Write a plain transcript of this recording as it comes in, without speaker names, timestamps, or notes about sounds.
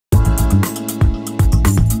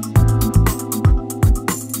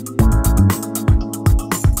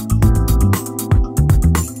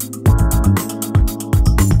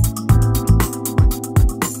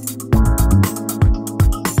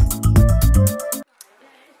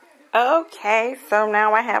Okay, so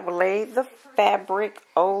now I have laid the fabric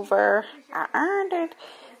over. I ironed it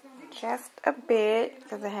just a bit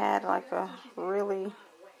because it had like a really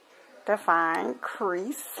defined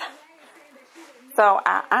crease. So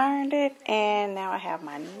I ironed it, and now I have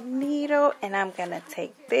my needle, and I'm going to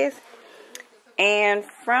take this. And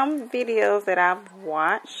from videos that I've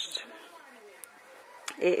watched,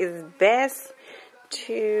 it is best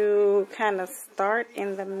to kind of start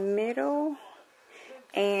in the middle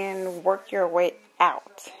and work your way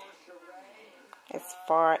out as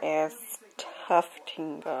far as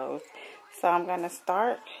tufting goes. So I'm going to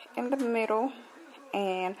start in the middle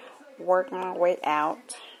and work my way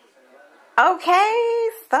out. Okay,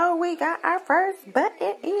 so we got our first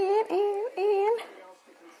button in.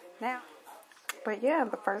 Now, but yeah,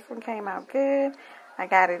 the first one came out good. I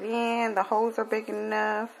got it in. The holes are big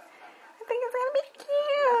enough. I think it's going to be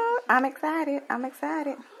cute. I'm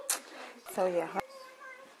excited. So yeah.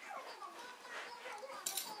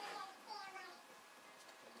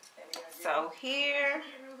 So here,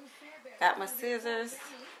 got my scissors,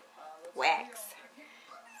 wax.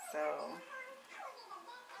 So,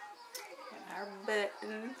 and our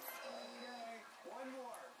buttons.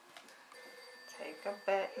 Take a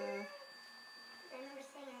button.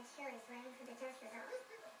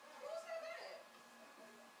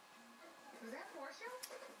 Was that Portia?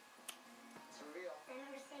 It's real. I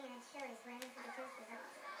remember singing at Sherry's waiting for the test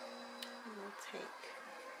results. We'll take.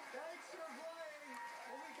 Thanks for playing.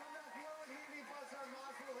 When we come back, more with Mimi plus our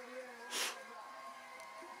Marshall and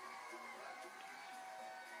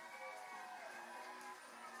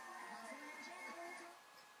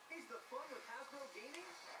Is the fun with Hasbro Gaming?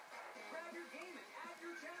 Grab your game and add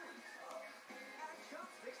your challenge. Add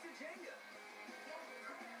chopsticks to Jenga.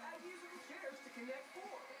 Add musical chairs to Connect 4.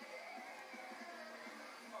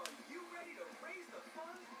 Are you ready to raise the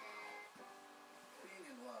fun? Being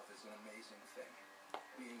in love is an amazing thing.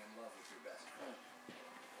 Being in love with your best friend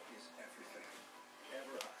is everything.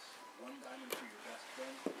 Ever Us. One diamond for your best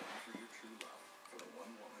friend, one for your true love. For the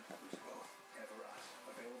one woman who's both. Ever Us.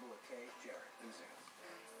 Available at Kay, Jarrett, and Zales.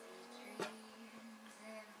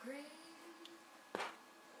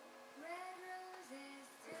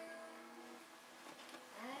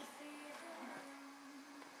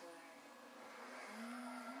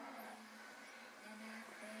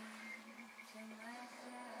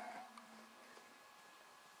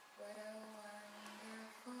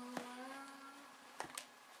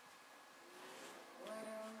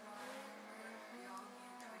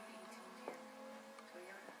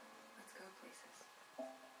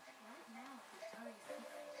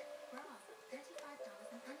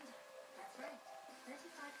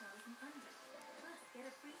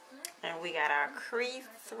 And we got our crease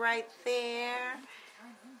right there.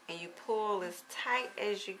 And you pull as tight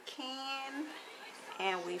as you can.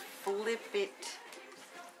 And we flip it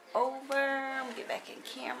over. I'm gonna get back in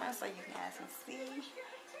camera so you guys can see.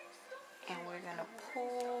 And we're gonna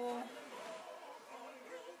pull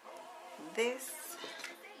this.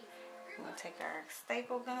 We're gonna take our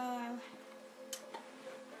staple gun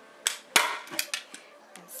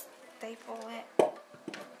and staple it.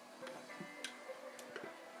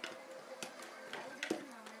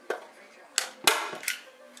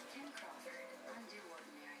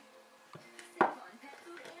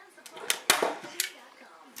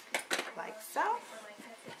 Like so.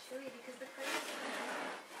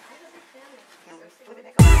 And we flip it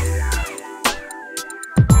back.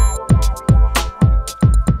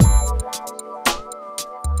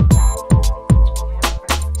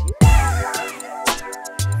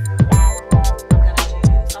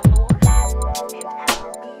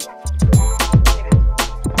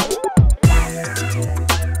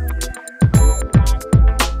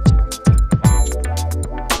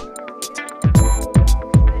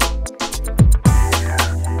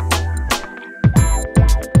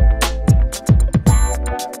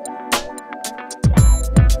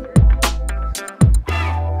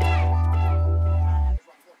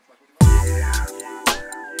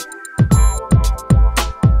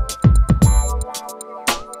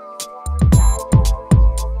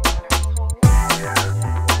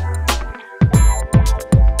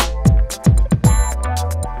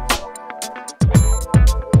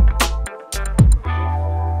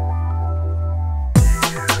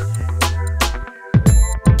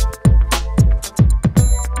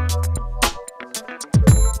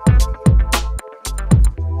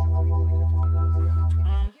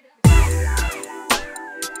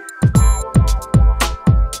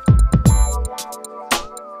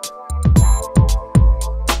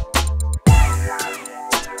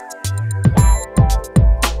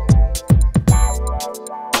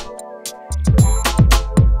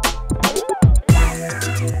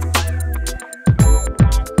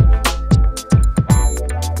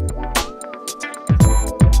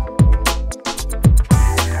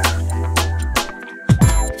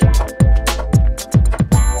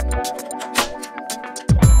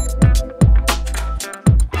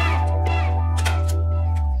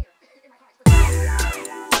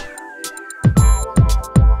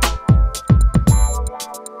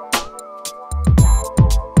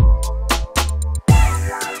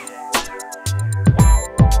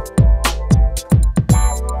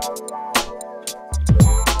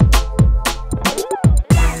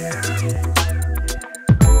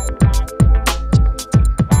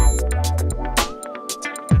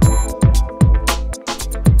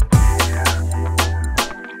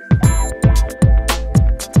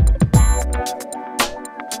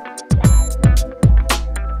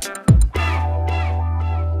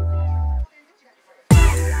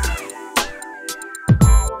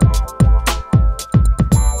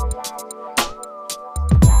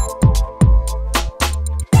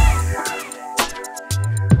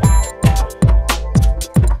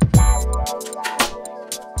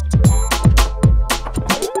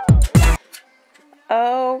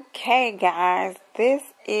 Hey guys, this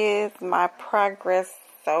is my progress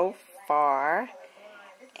so far,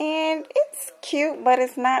 and it's cute, but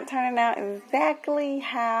it's not turning out exactly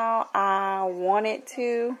how I want it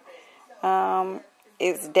to.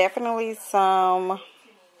 It's definitely some,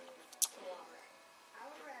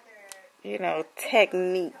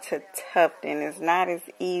 technique to tufting. It's not as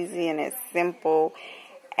easy and as simple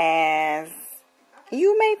as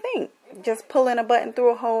you may think. Just pulling a button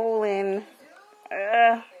through a hole and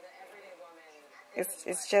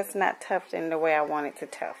it's just not tufting the way I want it to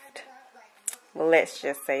tuft. Let's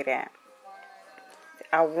just say that.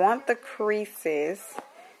 I want the creases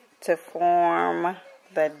to form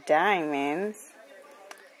the diamonds,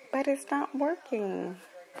 but it's not working.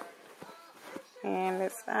 And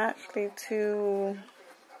it's actually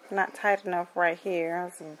not tight enough right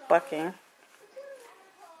here. It's bucking.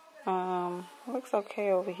 Looks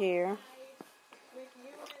okay over here.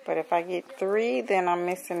 But if I get 3, then I'm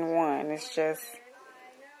missing 1. It's just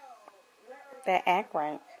that act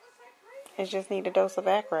right. It just need a dose of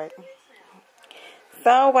act right.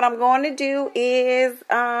 So what I'm going to do is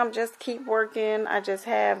just keep working. I just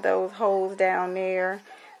have those holes down there.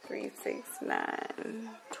 3, 6, 9,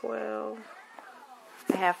 12.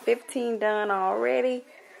 I have 15 done already.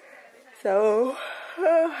 So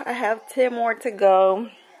I have 10 more to go.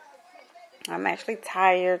 I'm actually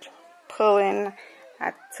tired pulling.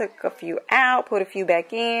 I took a few out, put a few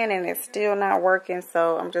back in, and it's still not working.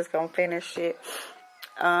 So I'm just going to finish it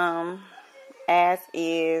as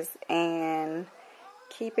is and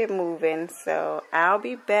keep it moving. So I'll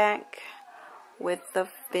be back with the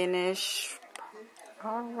finish.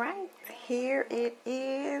 All right, here it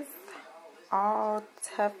is, all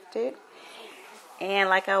tufted. And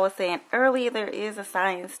like I was saying earlier, there is a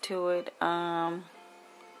science to it.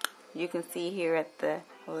 You can see here at the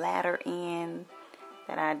latter end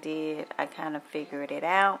that I kind of figured it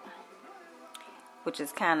out, which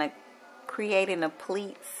is kind of creating the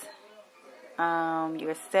pleats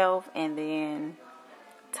yourself and then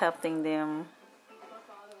tufting them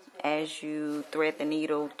as you thread the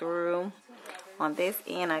needle through. On this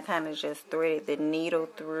end, I kind of just threaded the needle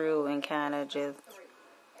through and kind of just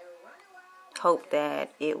hope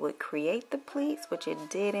that it would create the pleats, which it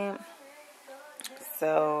didn't.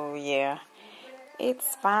 So yeah,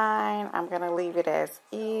 it's fine. I'm gonna leave it as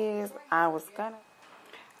is.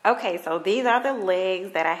 Okay, so these are the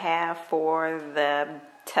legs that I have for the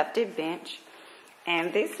tufted bench,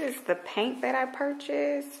 and this is the paint that I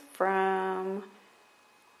purchased from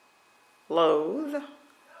Lowe's.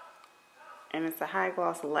 And it's a high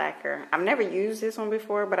gloss lacquer. I've never used this one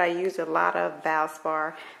before, but I used a lot of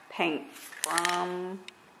Valspar paint from,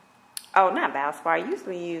 not Valspar. I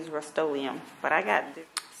usually use Rust-Oleum, but I got this.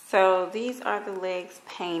 So these are the legs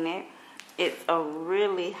painted. It's a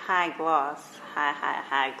really high gloss,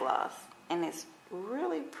 high gloss. And it's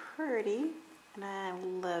really pretty, and I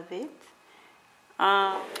love it.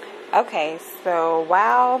 Okay, so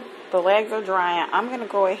while the legs are drying, I'm going to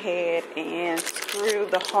go ahead and screw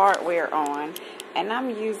the hardware on. And I'm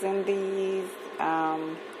using these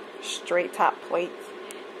straight top plates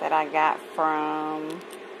that I got from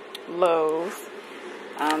Lowe's.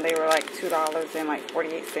 They were like $2 and like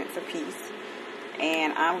 48 cents a piece.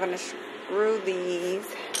 And I'm going to screw these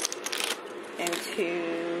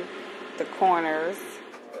into the corners.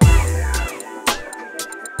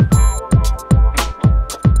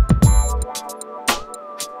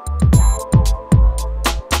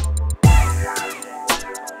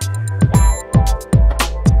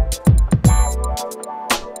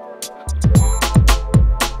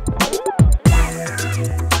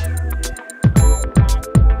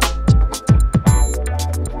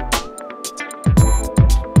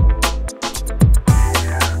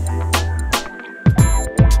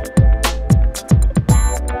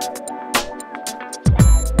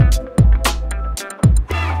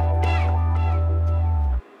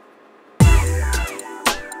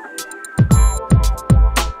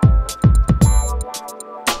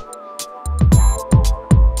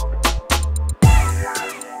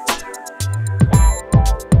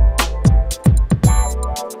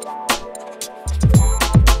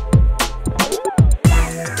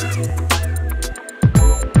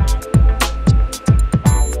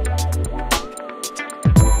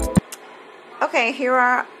 Okay, here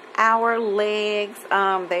are our legs.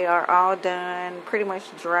 They are all done, pretty much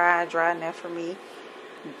dry enough for me.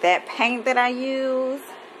 That paint that I use,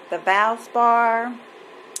 the Valspar,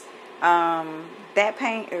 that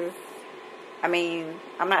paint is,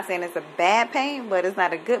 I'm not saying it's a bad paint, but it's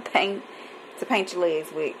not a good paint to paint your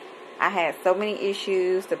legs with. I had so many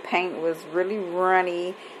issues. The paint was really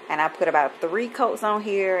runny, and I put about 3 coats on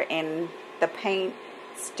here, and the paint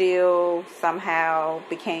still somehow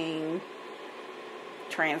became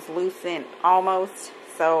translucent almost.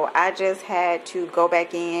 So I just had to go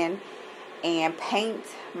back in and paint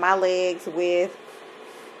my legs with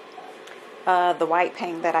the white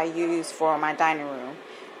paint that I use for my dining room.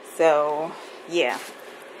 So yeah,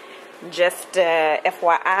 just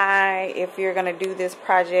FYI, if you're gonna do this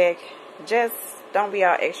project, just don't be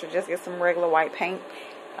all extra. Just get some regular white paint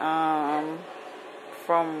from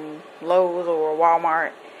Lowe's or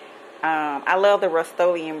Walmart. I love the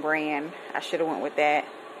Rust-Oleum brand. I should have went with that,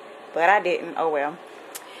 but I didn't. Oh well,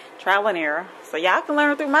 trial and error. So y'all can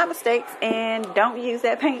learn through my mistakes and don't use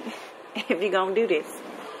that paint if you're gonna do this.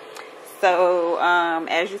 So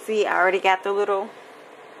as you see, I already got the little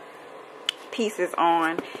pieces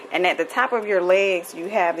on, and at the top of your legs you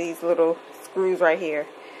have these little screws right here,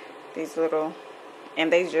 these little,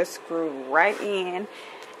 and they just screw right in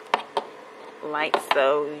like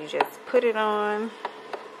so. You just put it on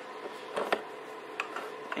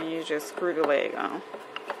and you just screw the leg on.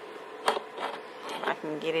 I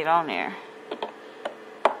can get it on there.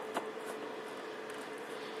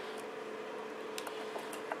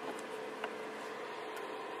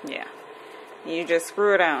 Yeah, you just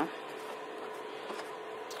screw it on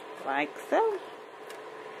like so.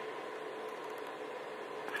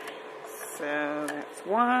 So that's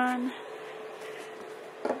one,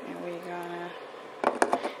 and we're gonna,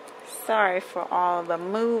 sorry for all the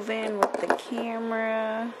moving with the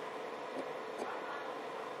camera,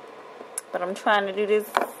 but I'm trying to do this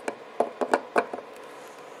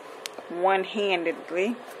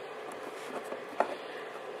one-handedly.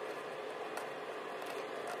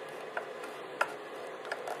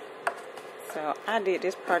 So I did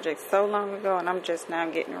this project so long ago, and I'm just now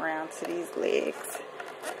getting around to these legs.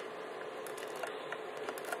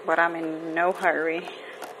 But I'm in no hurry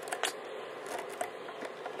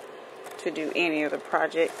to do any of the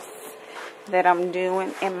projects that I'm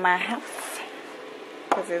doing in my house,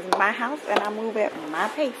 because it's my house and I move at my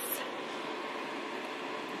pace.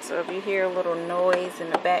 So if you hear a little noise in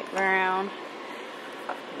the background,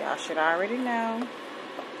 y'all should already know.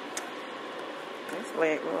 This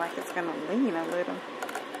leg looks like it's gonna lean a little.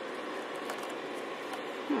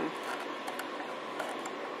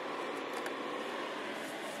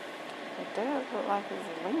 It does look like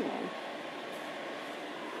it's leaning.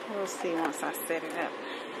 We'll see once I set it up.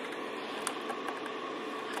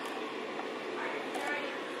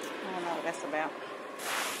 I don't know what that's about.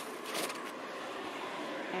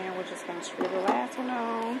 And we're just gonna screw the last one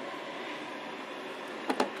on.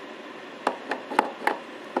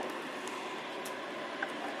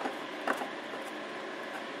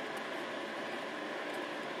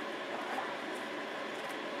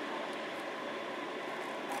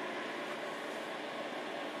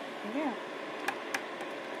 Yeah,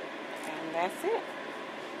 and that's it.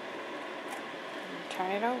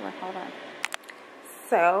 Turn it over. Hold on.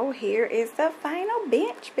 So here is the final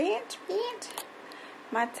bench.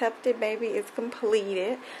 My Tufted baby is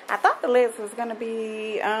completed. I thought the legs was gonna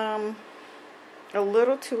be a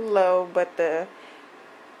little too low, but the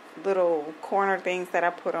little corner things that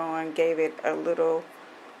I put on gave it a little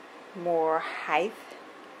more height.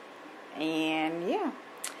 And yeah,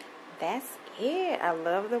 that's it. I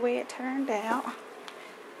love the way it turned out.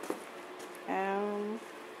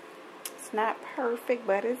 It's not perfect,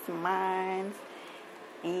 but it's mine.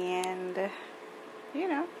 And you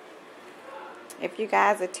know, if you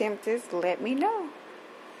guys attempt this, let me know.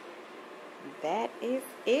 That is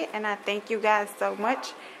it, and I thank you guys so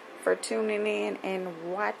much for tuning in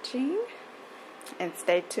and watching, and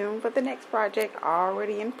stay tuned for the next project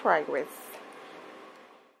already in progress.